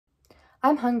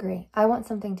I'm hungry. I want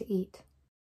something to eat.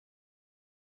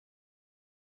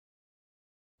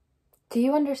 Do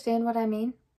you understand what I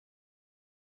mean?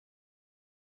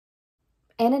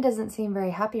 Anna doesn't seem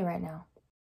very happy right now.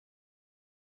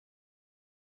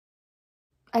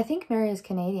 I think Mary is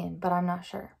Canadian, but I'm not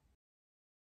sure.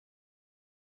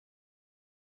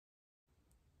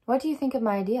 What do you think of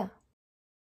my idea?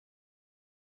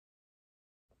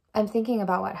 I'm thinking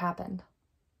about what happened.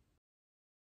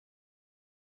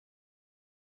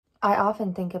 I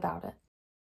often think about it.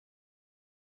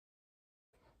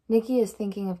 Nikki is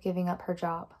thinking of giving up her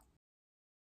job.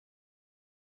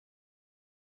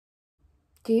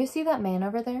 Do you see that man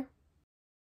over there?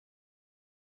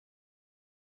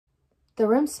 The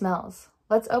room smells.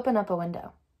 Let's open up a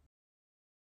window.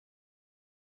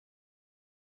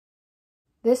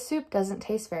 This soup doesn't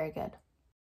taste very good.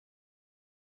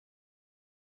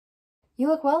 You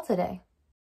look well today.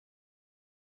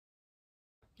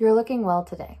 You're looking well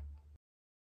today.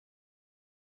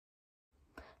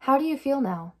 How do you feel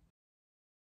now?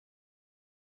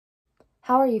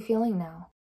 How are you feeling now?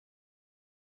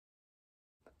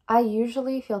 I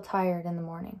usually feel tired in the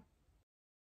morning.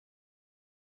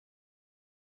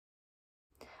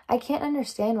 I can't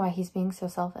understand why he's being so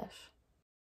selfish.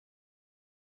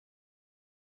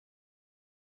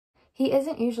 He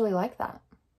isn't usually like that.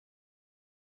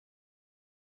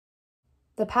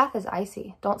 The path is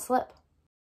icy. Don't slip.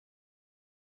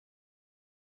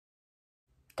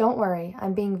 Don't worry,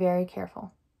 I'm being very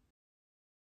careful.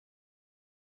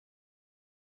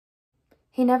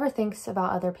 He never thinks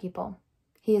about other people.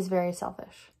 He is very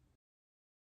selfish.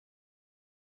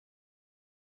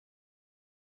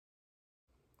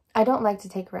 I don't like to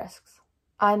take risks.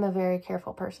 I'm a very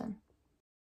careful person.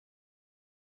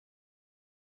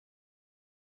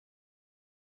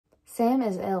 Sam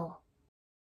is ill.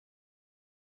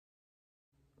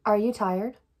 Are you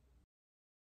tired?